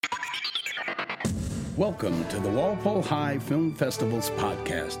Welcome to the Walpole High Film Festival's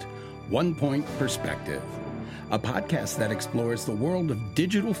podcast, One Point Perspective, a podcast that explores the world of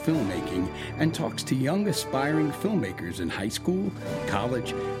digital filmmaking and talks to young aspiring filmmakers in high school,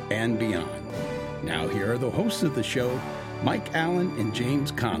 college, and beyond. Now here are the hosts of the show, Mike Allen and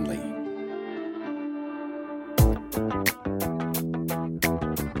James Conley.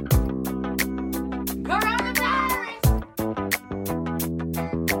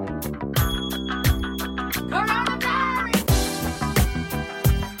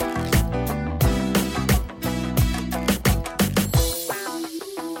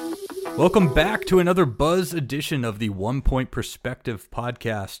 Welcome back to another Buzz edition of the One Point Perspective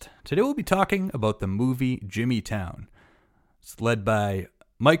podcast. Today we'll be talking about the movie Jimmytown. It's led by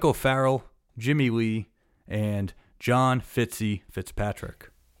Michael Farrell, Jimmy Lee, and John Fitzy Fitzpatrick.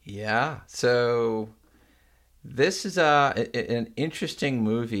 Yeah, so this is an interesting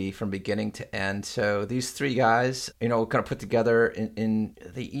movie from beginning to end. So these three guys, kind of put together in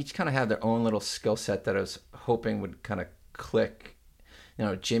they each kind of have their own little skill set that I was hoping would kind of click.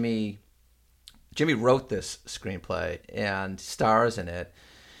 Jimmy wrote this screenplay and stars in it,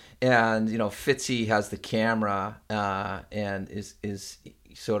 and Fitzy has the camera and is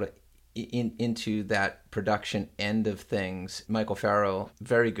sort of into that production end of things. Michael Farrell,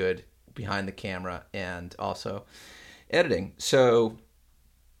 very good behind the camera and also editing. So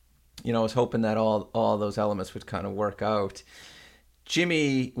I was hoping that all those elements would kind of work out.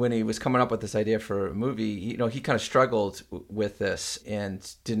 Jimmy, when he was coming up with this idea for a movie, he kind of struggled with this and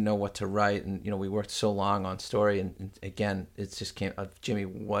didn't know what to write. And, we worked so long on story. And again, it just came up, Jimmy,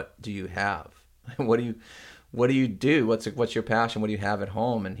 what do you have? What do you do? What's your passion? What do you have at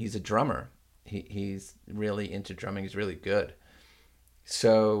home? And he's a drummer. He's really into drumming. He's really good.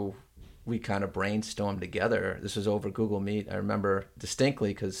 So we kind of brainstormed together. This was over Google Meet. I remember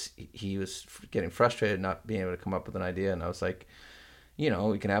distinctly because he was getting frustrated not being able to come up with an idea. And I was like,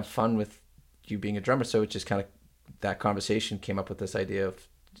 we can have fun with you being a drummer. So it just kind of, that conversation came up with this idea of,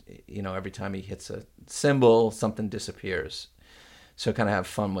 every time he hits a cymbal, something disappears. So kind of have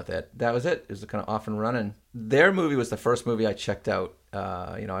fun with it. That was it. It was kind of off and running. Their movie was the first movie I checked out.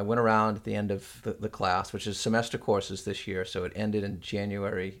 I went around at the end of the class, which is semester courses this year. So it ended in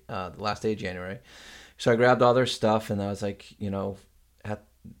January, the last day of January. So I grabbed all their stuff and I was like,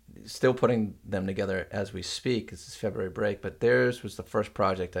 still putting them together as we speak. This is February break, but theirs was the first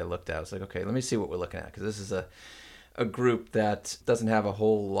project I looked at. I was like, okay, let me see what we're looking at, because this is a group that doesn't have a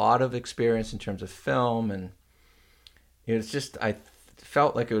whole lot of experience in terms of film, and it's just, I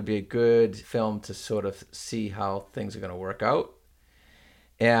felt like it would be a good film to sort of see how things are going to work out.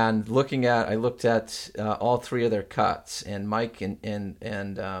 And I looked at all three of their cuts, and Mike and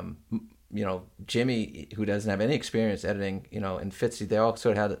Jimmy, who doesn't have any experience editing, and Fitzy, they all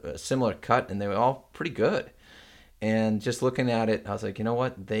sort of had a similar cut, and they were all pretty good. And just looking at it, I was like, you know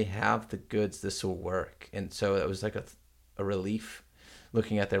what? They have the goods. This will work. And so it was like a relief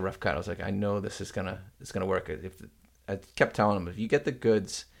looking at their rough cut. I was like, I know this is gonna work. I kept telling them, if you get the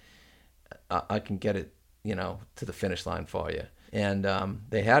goods, I can get it, to the finish line for you. And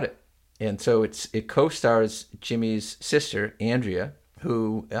they had it. And so it co-stars Jimmy's sister, Andrea,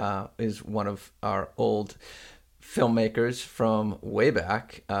 who is one of our old filmmakers from way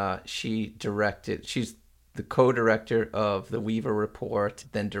back. She's the co-director of The Weaver Report,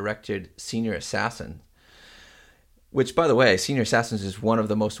 then directed Senior Assassin, which, by the way, Senior Assassins is one of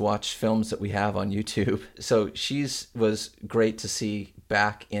the most watched films that we have on YouTube. So was great to see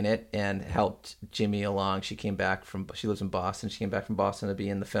back in it and helped Jimmy along. She lives in Boston. She came back from Boston to be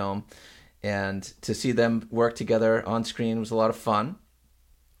in the film. And to see them work together on screen was a lot of fun.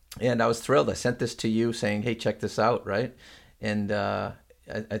 And I was thrilled. I sent this to you saying, hey, check this out, right? And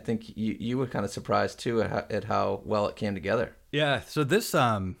I think you were kind of surprised, too, at how well it came together. Yeah, so this,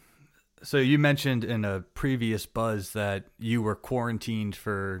 so you mentioned in a previous Buzz that you were quarantined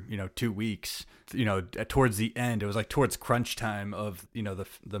for, 2 weeks. Towards the end, it was like towards crunch time of,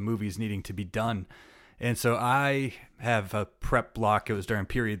 the movies needing to be done. And so I have a prep block. It was during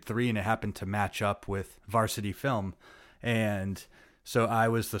period 3, and it happened to match up with Varsity Film. And so I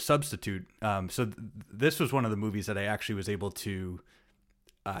was the substitute. This was one of the movies that I actually was able to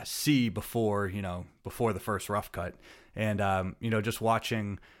see before the first rough cut. And, just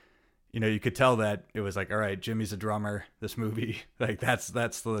watching, you could tell that it was like, all right, Jimmy's a drummer. This movie, like that's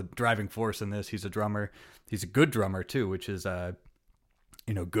the driving force in this. He's a drummer. He's a good drummer too, which is,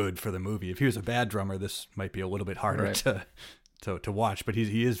 good for the movie. If he was a bad drummer, this might be a little bit harder to watch, but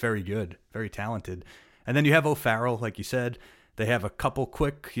he is very good, very talented. And then you have O'Farrell, like you said. They have a couple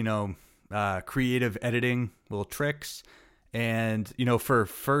quick, creative editing little tricks. And, for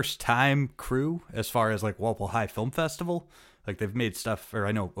first time crew, as far as like Walpole High Film Festival, like they've made stuff, or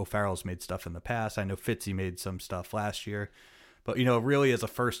I know O'Farrell's made stuff in the past. I know Fitzy made some stuff last year, but really as a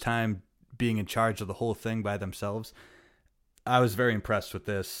first time being in charge of the whole thing by themselves, I was very impressed with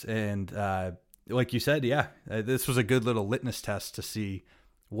this. And, like you said, this was a good little litmus test to see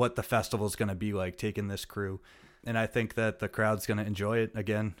what the festival is going to be like taking this crew. And I think that the crowd's going to enjoy it.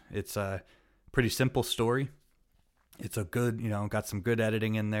 Again, it's a pretty simple story. It's a good, got some good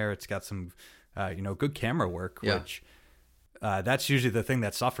editing in there. It's got some, good camera work, which that's usually the thing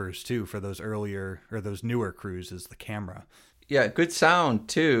that suffers too for those earlier or those newer crews is the camera. Yeah, good sound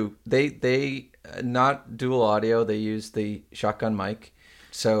too. They not dual audio. They use the shotgun mic.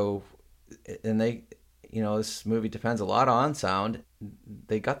 So, and they, this movie depends a lot on sound.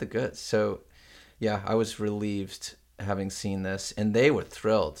 They got the goods. So, yeah, I was relieved having seen this, and they were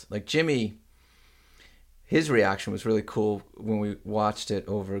thrilled. Like Jimmy, his reaction was really cool when we watched it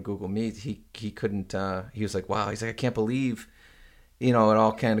over Google Meet. He couldn't. He was like, "Wow!" He's like, "I can't believe, it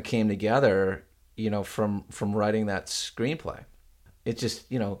all kind of came together, from writing that screenplay." It just,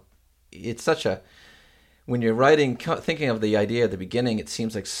 it's such a, when you're writing, thinking of the idea at the beginning, it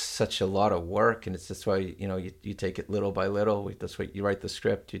seems like such a lot of work, and it's just why you take it little by little. That's why you write the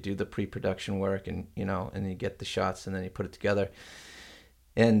script, you do the pre-production work, and and you get the shots, and then you put it together.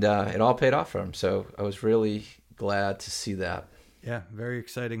 And it all paid off for him. So I was really glad to see that. Yeah, very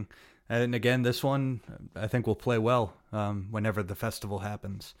exciting. And again, this one I think will play well whenever the festival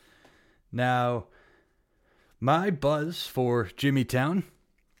happens. Now, my buzz for Jimmytown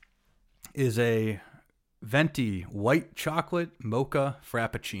is a venti white chocolate mocha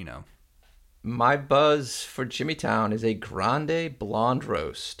frappuccino. My buzz for Jimmytown is a grande blonde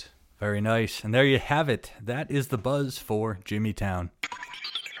roast. Very nice. And there you have it. That is the buzz for Jimmytown.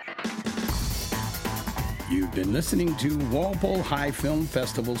 You've been listening to Walpole High Film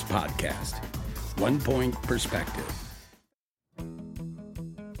Festival's podcast, 1 Point Perspective.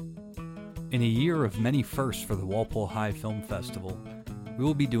 In a year of many firsts for the Walpole High Film Festival, we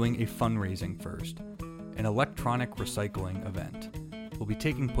will be doing a fundraising first, an electronic recycling event. Will be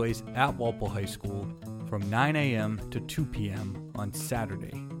taking place at Walpole High School from 9 a.m. to 2 p.m. on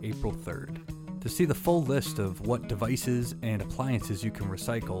Saturday, April 3rd. To see the full list of what devices and appliances you can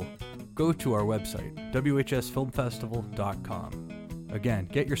recycle, go to our website, whsfilmfestival.com. Again,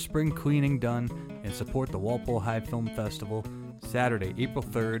 get your spring cleaning done and support the Walpole High Film Festival Saturday, April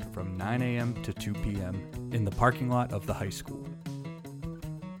 3rd from 9 a.m. to 2 p.m. in the parking lot of the high school.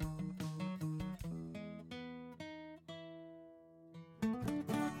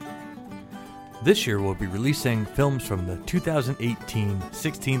 This year we'll be releasing films from the 2018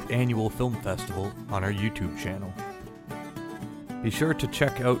 16th Annual Film Festival on our YouTube channel. Be sure to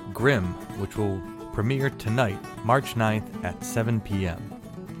check out Grimm, which will premiere tonight, March 9th at 7 p.m.